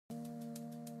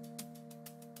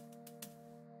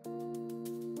Hey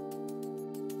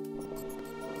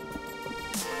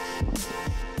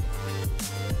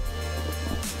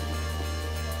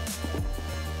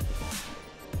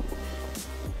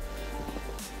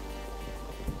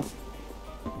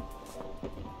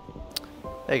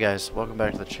guys, welcome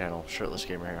back to the channel, Shirtless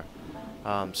Gamer here.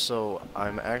 So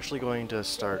I'm actually going to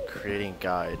start creating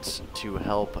guides to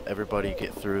help everybody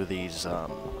get through these,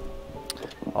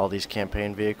 all these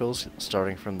campaign vehicles,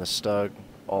 starting from the Stug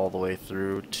all the way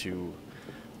through to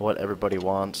what everybody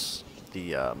wants,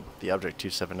 the Object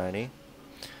 279E.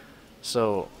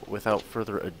 So without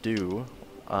further ado,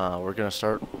 we're gonna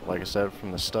start, like I said,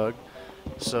 from the Stug.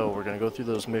 So we're gonna go through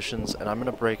those missions, and I'm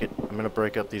gonna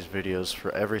break up these videos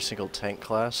for every single tank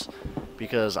class,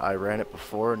 because I ran it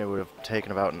before and it would have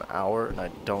taken about an hour, and I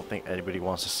don't think anybody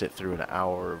wants to sit through an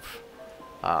hour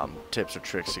of tips or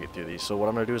tricks to get through these. So what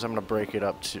I'm gonna do is I'm gonna break it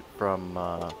up from,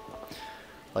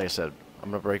 like I said, I'm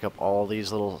gonna break up all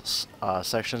these little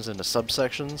sections into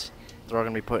subsections. They're all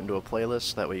gonna be put into a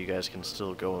playlist. That way you guys can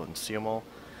still go and see them all.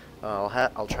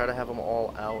 I'll try to have them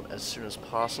all out as soon as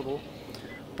possible.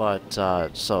 But,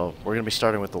 so, we're going to be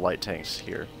starting with the light tanks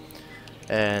here.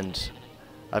 And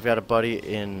I've got a buddy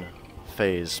in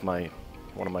FaZe, one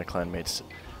of my clanmates.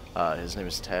 His name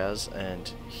is Taz,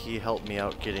 and he helped me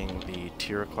out getting the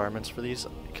tier requirements for these,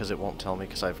 because it won't tell me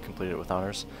because I've completed it with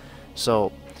honors.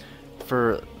 So,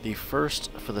 for the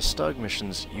Stug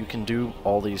missions, you can do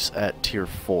all these at tier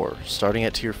 4. Starting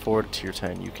at tier 4 to tier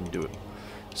 10, you can do it.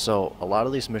 So, a lot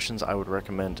of these missions I would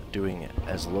recommend doing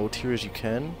as low tier as you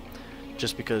can,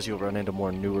 just because you'll run into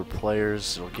more newer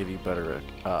players. It'll give you better,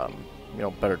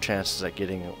 better chances at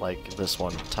getting, like this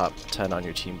one, top 10 on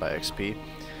your team by XP.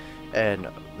 And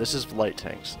this is light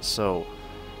tanks. So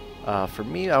for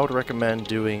me, I would recommend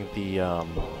doing the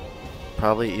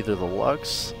probably either the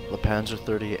Lux, the Panzer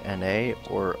 30 NA,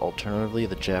 or alternatively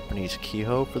the Japanese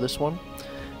Kiho for this one.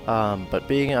 But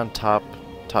being on top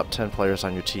 10 players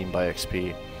on your team by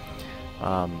XP.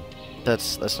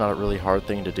 That's not a really hard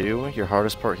thing to do. Your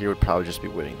hardest part here would probably just be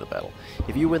winning the battle.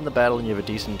 If you win the battle and you have a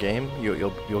decent game,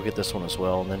 you'll get this one as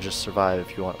well, and then just survive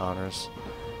if you want honors.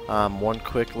 One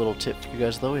quick little tip for you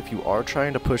guys though: if you are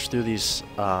trying to push through these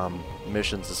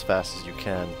missions as fast as you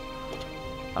can,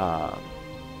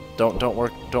 don't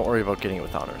worry about getting it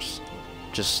with honors.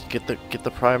 Just get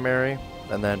the primary,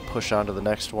 and then push on to the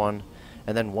next one.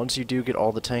 And then once you do get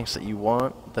all the tanks that you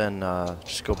want, then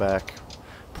just go back.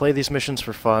 Play these missions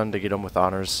for fun to get them with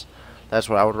honors. That's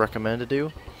what I would recommend to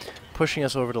do. Pushing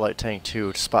us over to Light Tank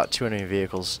 2 to spot 2 enemy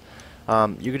vehicles.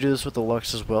 You could do this with the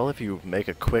Lux as well if you make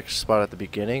a quick spot at the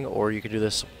beginning, or you could do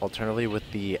this alternately with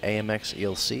the AMX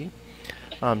ELC.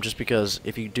 Just because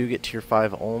if you do get tier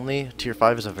 5 only, tier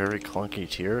 5 is a very clunky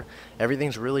tier.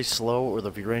 Everything's really slow, or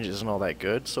the view range isn't all that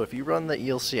good. So if you run the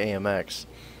ELC AMX,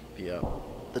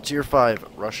 the tier 5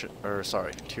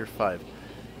 tier 5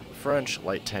 French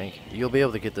light tank, you'll be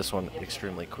able to get this one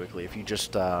extremely quickly if you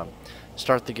just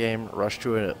start the game, rush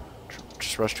to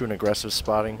an aggressive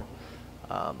spotting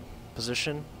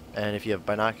position, and if you have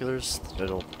binoculars,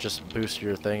 it'll just boost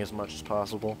your thing as much as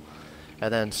possible,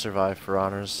 and then survive for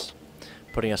honors.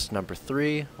 Putting us to number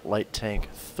 3, light tank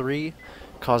 3,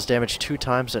 cause damage 2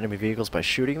 times to enemy vehicles by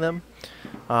shooting them.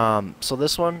 So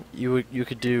this one you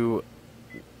could do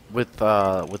with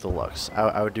the Lux.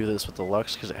 I would do this with the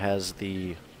Lux because it has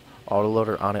the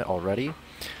autoloader on it already,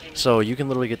 so you can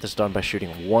literally get this done by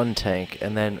shooting one tank,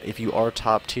 and then if you are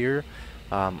top tier,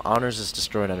 honors is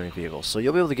destroying enemy vehicles, so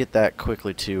you'll be able to get that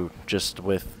quickly too, just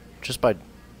by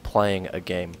playing a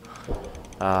game.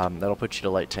 That'll put you to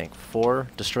light tank 4,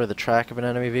 destroy the track of an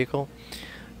enemy vehicle.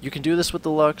 You can do this with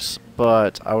the Lux,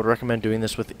 but I would recommend doing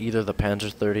this with either the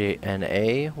Panzer 38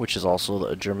 NA, which is also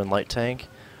a German light tank,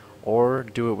 or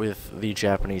do it with the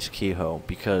Japanese Kiho,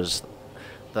 because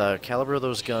the caliber of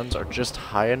those guns are just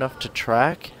high enough to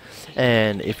track,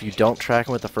 and if you don't track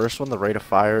them with the first one, the rate of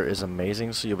fire is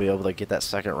amazing, so you'll be able to get that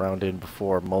second round in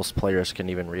before most players can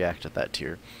even react at that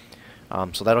tier.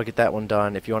 So that'll get that one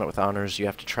done. If you want it with honors, you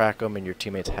have to track them, and your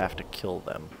teammates have to kill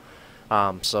them.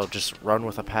 So just run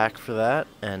with a pack for that,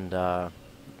 and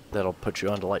that'll put you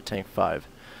on to Light Tank 5.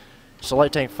 So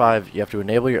Light Tank 5, you have to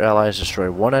enable your allies to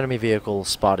destroy one enemy vehicle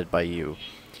spotted by you.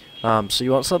 So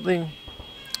you want something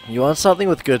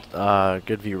with good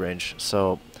view range.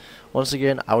 So once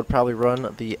again, I would probably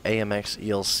run the AMX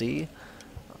ELC,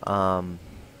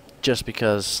 just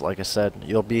because, like I said,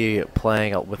 you'll be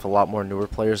playing with a lot more newer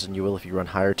players than you will if you run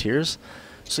higher tiers.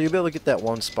 So you'll be able to get that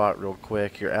one spot real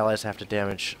quick. Your allies have to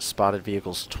damage spotted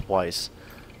vehicles twice.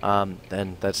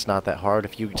 Then that's not that hard.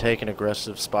 If you take an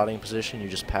aggressive spotting position, you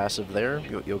just passive there,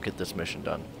 you'll get this mission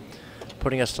done.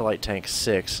 Putting us to Light Tank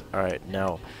 6. Alright,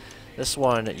 now This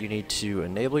one, you need to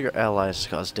enable your allies to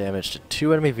cause damage to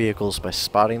 2 enemy vehicles by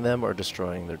spotting them or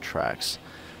destroying their tracks.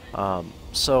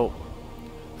 So,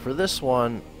 for this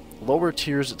one, lower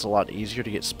tiers it's a lot easier to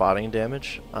get spotting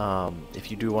damage.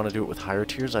 If you do want to do it with higher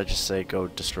tiers, I just say go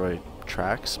destroy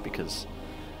tracks because,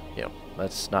 you know,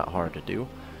 that's not hard to do.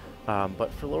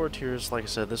 But for lower tiers, like I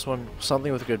said, this one,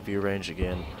 something with good view range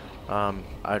again.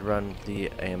 I'd run the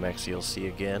AMX ELC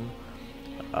again.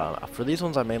 For these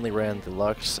ones I mainly ran the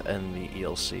Lux and the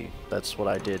ELC. That's what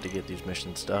I did to get these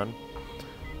missions done.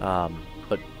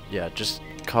 But yeah, just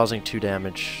causing 2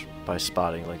 damage by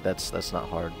spotting, like that's not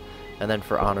hard. And then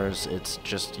for honors, it's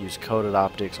just use coded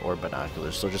optics or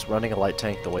binoculars. So just running a light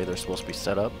tank the way they're supposed to be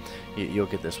set up, you'll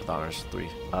get this with honors,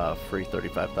 free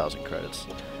 35,000 credits.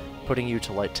 Putting you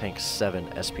to light tank 7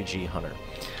 SPG Hunter.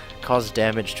 Cause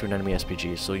damage to an enemy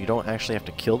SPG, so you don't actually have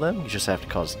to kill them, you just have to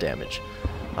cause damage.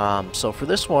 So for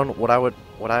this one, what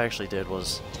I actually did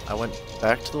was I went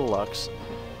back to the Lux,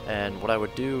 and what I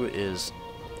would do is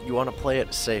you want to play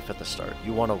it safe at the start.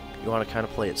 You want to kind of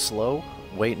play it slow,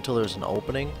 wait until there's an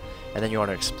opening, and then you want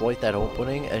to exploit that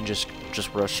opening and just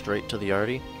rush straight to the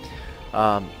arty.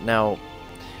 Now,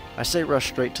 I say rush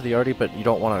straight to the arty, but you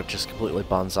don't want to just completely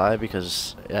bonsai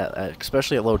because,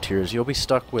 especially at low tiers, you'll be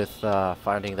stuck with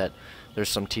finding that there's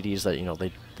some TDs that, you know,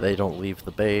 they don't leave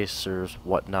the base or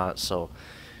whatnot. So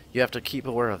you have to keep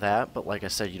aware of that. But like I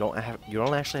said, you don't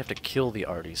actually have to kill the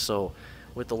arty. So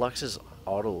with the Lux's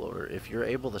autoloader, if you're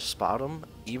able to spot them,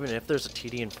 even if there's a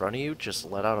TD in front of you,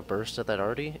 just let out a burst at that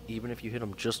arty. Even if you hit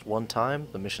them just one time,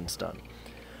 the mission's done.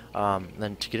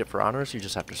 Then to get it for honors, you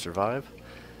just have to survive.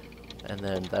 And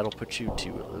then that'll put you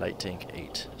to light tank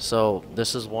 8. So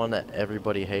this is one that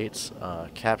everybody hates,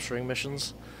 capturing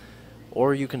missions,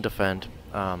 or you can defend.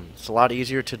 It's a lot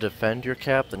easier to defend your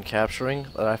cap than capturing,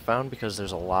 that I found, because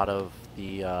there's a lot of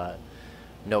the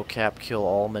no cap kill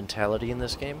all mentality in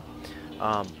this game.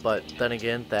 But then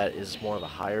again, that is more of a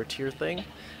higher tier thing.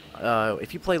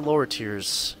 If you play lower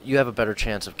tiers, you have a better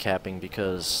chance of capping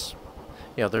because,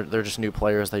 you know, they're just new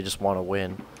players, they just want to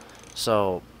win.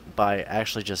 So by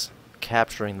actually just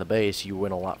capturing the base, you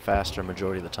win a lot faster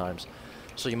majority of the times.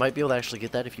 So you might be able to actually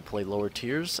get that if you play lower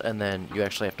tiers, and then you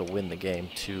actually have to win the game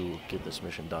to get this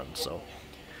mission done. So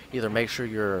either make sure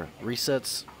your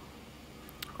resets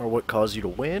are what cause you to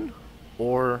win,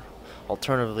 or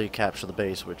alternatively capture the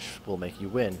base, which will make you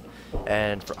win.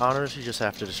 And for honors, you just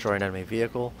have to destroy an enemy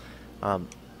vehicle.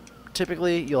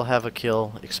 Typically you'll have a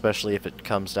kill, especially if it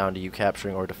comes down to you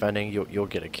capturing or defending, you'll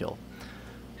get a kill.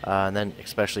 And then,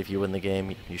 especially if you win the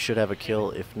game, you should have a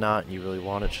kill. If not, and you really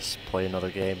want it, just play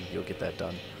another game. You'll get that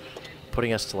done.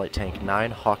 Putting us to light tank 9,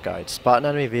 Hawkeye. Spot an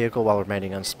enemy vehicle while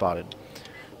remaining unspotted.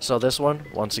 So this one,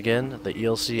 once again, the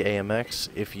ELC AMX,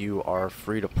 if you are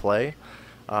free to play.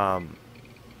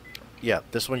 Yeah,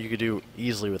 this one you could do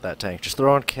easily with that tank. Just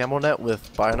throw on camo net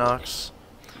with binocs.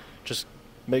 Just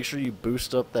make sure you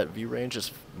boost up that view range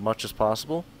as much as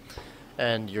possible,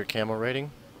 and your camo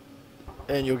rating,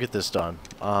 and you'll get this done.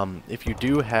 If you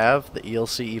do have the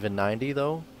ELC even 90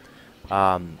 though,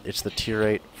 it's the tier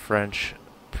 8 French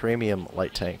premium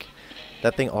light tank.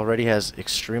 That thing already has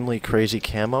extremely crazy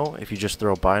camo. If you just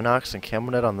throw binocs and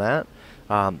camo net on that,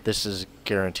 this is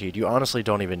guaranteed. You honestly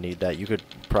don't even need that. You could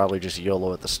probably just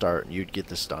YOLO at the start and you'd get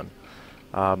this done.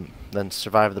 Then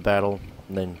survive the battle,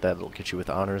 and then that'll get you with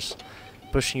honors.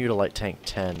 Pushing you to light tank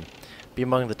 10. Be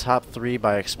among the top 3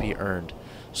 by XP earned.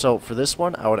 So for this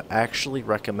one, I would actually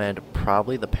recommend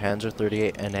probably the Panzer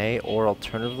 38 NA, or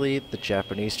alternatively the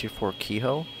Japanese tier 4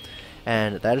 Kiho,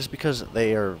 and that is because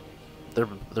they're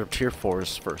tier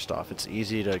 4s. First off, it's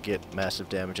easy to get massive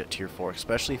damage at tier 4,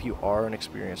 especially if you are an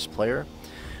experienced player.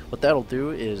 What that'll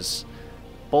do is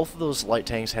both of those light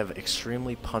tanks have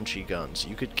extremely punchy guns.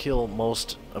 You could kill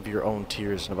most of your own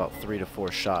tiers in about 3 to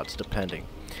 4 shots, depending.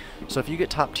 So if you get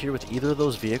top tier with either of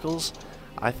those vehicles,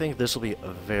 I think this will be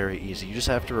very easy. You just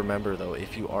have to remember though,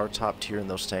 if you are top tier in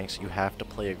those tanks, you have to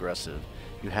play aggressive.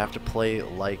 You have to play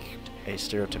like a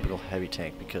stereotypical heavy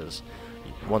tank, because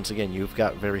once again, you've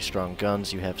got very strong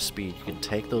guns, you have speed, you can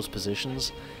take those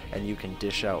positions, and you can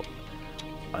dish out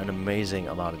an amazing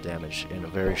amount of damage in a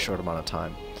very short amount of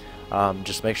time.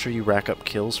 Just make sure you rack up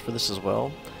kills for this as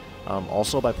well.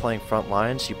 Also, by playing front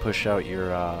lines, you push out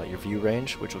your view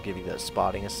range, which will give you that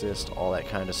spotting assist, all that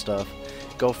kind of stuff.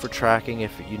 Go for tracking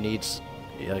if you need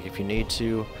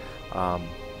to,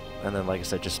 and then, like I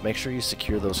said, just make sure you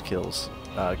secure those kills.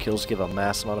 Kills give a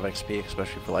mass amount of XP,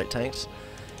 especially for light tanks.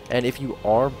 And if you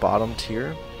are bottom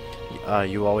tier,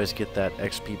 you always get that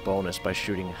XP bonus by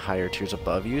shooting higher tiers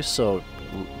above you. So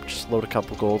just load a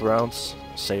couple gold rounds,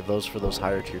 save those for those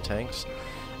higher tier tanks,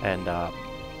 and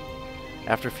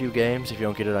After a few games, if you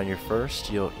don't get it on your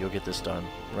first, you'll get this done.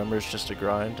 Remember, it's just a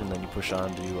grind, and then you push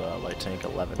on to light tank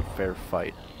 11, fair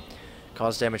fight.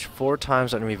 Cause damage 4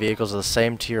 times on enemy vehicles of the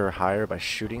same tier or higher by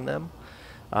shooting them.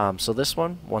 So this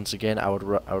one, once again, I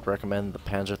would recommend the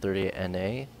Panzer 38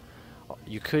 NA.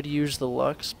 You could use the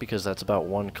Lux because that's about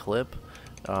 1 clip.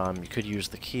 You could use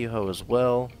the Keyho as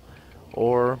well,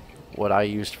 or what I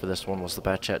used for this one was the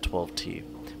Batchat 12T,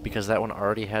 because that one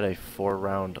already had a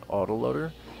 4-round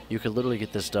autoloader. You could literally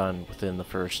get this done within the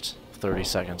first 30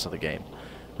 seconds of the game.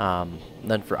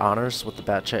 Then for honors with the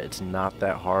Batchat, it's not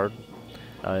that hard.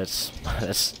 It's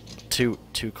two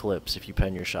clips. If you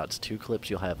pen your shots, 2 clips,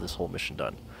 you'll have this whole mission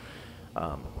done.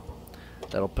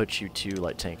 That'll put you to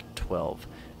light tank 12.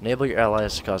 Enable your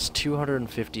allies to cause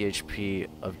 250 HP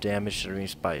of damage to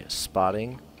enemies by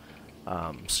spotting.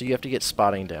 So you have to get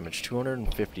spotting damage,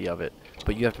 250 of it,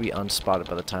 but you have to be unspotted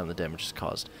by the time the damage is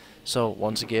caused. So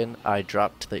once again, I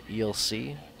dropped to the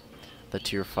ELC, the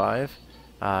tier 5.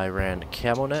 I ran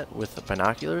Camo Net with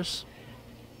binoculars,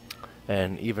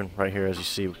 and even right here, as you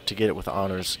see, to get it with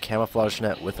honors, Camouflage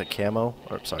Net with a camo,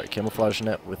 or sorry, Camouflage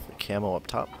Net with the camo up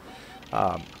top.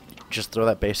 Just throw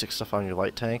that basic stuff on your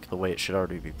light tank the way it should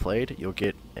already be played. You'll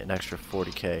get an extra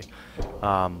 40k.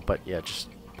 But yeah, just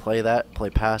play that, play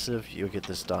passive, you'll get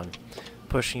this done.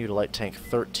 Pushing you to light tank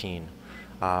 13.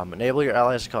 Enable your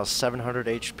allies to cause 700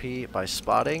 HP by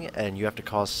spotting, and you have to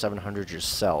cause 700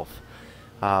 yourself.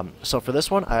 So for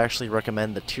this one, I actually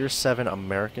recommend the tier 7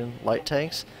 American light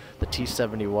tanks, the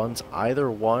T-71s. Either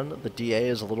one, the DA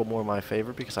is a little more my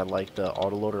favorite because I like the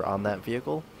autoloader on that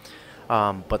vehicle.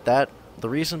 But the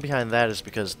reason behind that is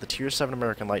because the tier 7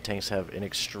 American light tanks have an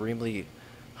extremely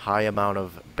high amount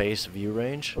of base view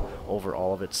range over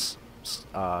all of its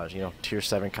tier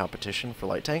 7 competition for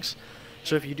light tanks.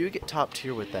 So if you do get top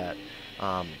tier with that,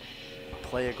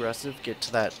 play aggressive, get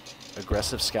to that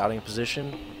aggressive scouting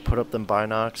position, put up them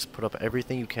binocs, put up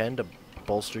everything you can to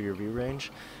bolster your view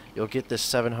range. You'll get this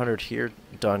 700 here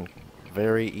done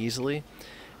very easily.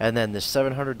 And then this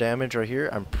 700 damage right here,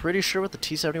 I'm pretty sure with the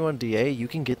T-71 DA, you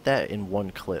can get that in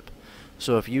 1 clip.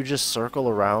 So if you just circle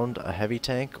around a heavy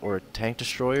tank or a tank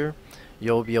destroyer,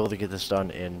 you'll be able to get this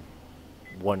done in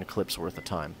 1 clip's worth of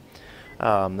time.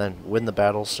 Then win the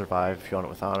battle, survive if you want it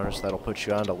with honors. That'll put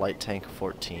you on to light tank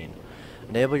 14.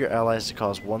 Enable your allies to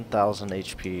cause 1000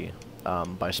 HP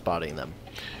by spotting them.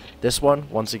 This one,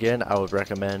 once again, I would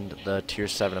recommend the tier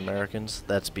 7 Americans.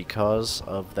 That's because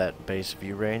of that base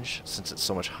view range, since it's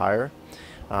so much higher.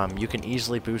 You can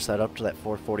easily boost that up to that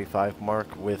 445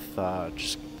 mark with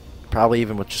probably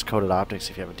even with just coated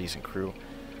optics if you have a decent crew.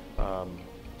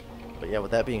 But yeah,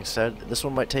 with that being said, this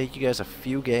one might take you guys a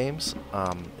few games.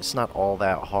 It's not all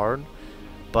that hard,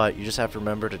 but you just have to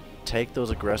remember to take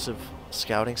those aggressive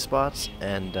scouting spots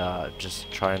and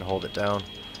just try and hold it down.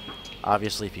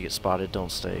 Obviously, if you get spotted,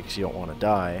 don't stay because you don't want to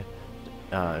die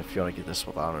if you want to get this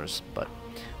with honors. But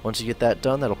once you get that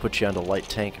done, that'll put you onto light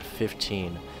tank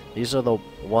 15. These are the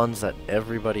ones that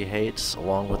everybody hates,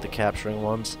 along with the capturing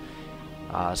ones.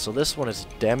 So this one is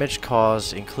damage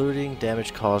caused, including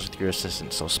damage caused with your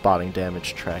assistant, so spotting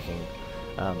damage, tracking,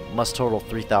 must total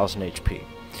 3000 HP.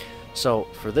 So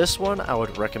for this one, I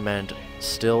would recommend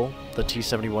still the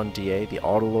T-71 DA, the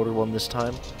autoloader one this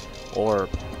time, or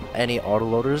any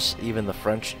autoloaders, even the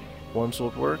French ones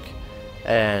would work.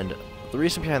 And the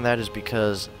reason behind that is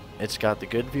because it's got the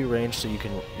good view range, so you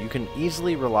can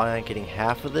easily rely on getting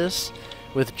half of this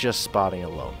with just spotting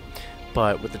alone.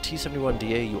 But with the T-71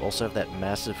 DA, you also have that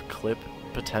massive clip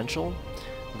potential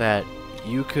that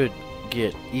you could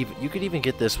get. You could even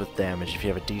get this with damage if you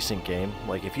have a decent game.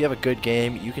 Like if you have a good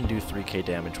game, you can do 3k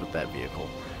damage with that vehicle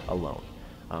alone.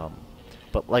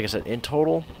 But like I said, in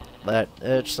total,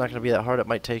 it's not going to be that hard. It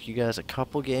might take you guys a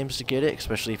couple games to get it,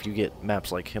 especially if you get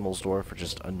maps like Himmelsdorf or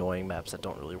just annoying maps that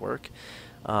don't really work.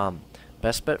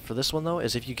 Best bet for this one, though,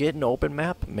 is if you get an open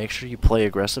map, make sure you play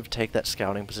aggressive, take that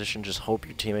scouting position, just hope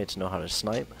your teammates know how to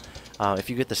snipe. If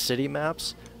you get the city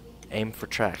maps, aim for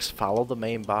tracks. Follow the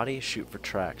main body, shoot for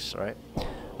tracks, right?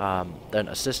 Then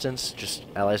assistance, just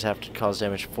allies have to cause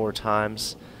damage 4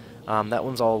 times. That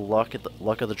one's all luck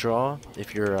of the draw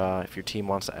if your team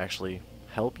wants to actually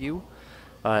help you.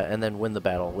 And then win the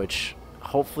battle, which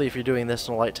hopefully if you're doing this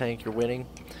in a light tank, you're winning.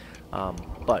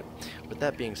 But with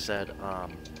that being said,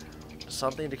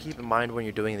 something to keep in mind when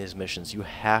you're doing these missions, you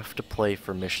have to play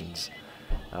for missions.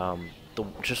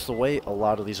 Just the way a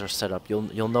lot of these are set up,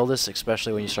 you'll know this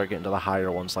especially when you start getting to the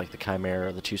higher ones like the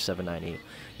Chimera, the 2798.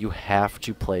 You have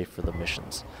to play for the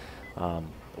missions.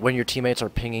 When your teammates are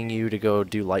pinging you to go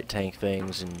do light tank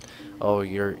things and, oh,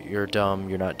 you're dumb,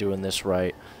 you're not doing this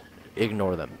right,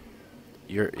 ignore them.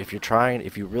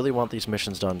 if you really want these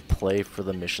missions done, play for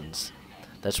the missions.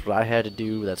 That's what I had to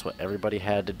do. That's what everybody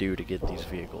had to do to get these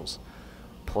vehicles.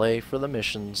 Play for the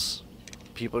missions.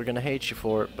 People are gonna hate you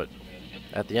for it, but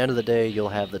at the end of the day, you'll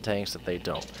have the tanks that they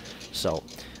don't. So,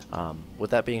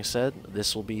 with that being said,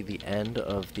 this will be the end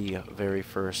of the very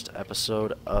first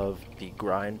episode of the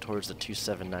grind towards the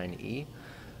 279E.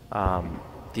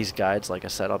 These guides, like I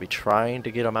said, I'll be trying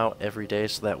to get them out every day,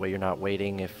 so that way you're not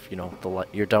waiting. If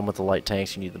you're done with the light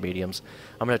tanks, you need the mediums.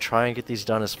 I'm gonna try and get these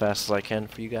done as fast as I can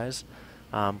for you guys.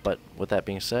 But with that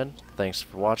being said, thanks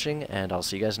for watching, and I'll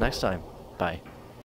see you guys next time. Bye.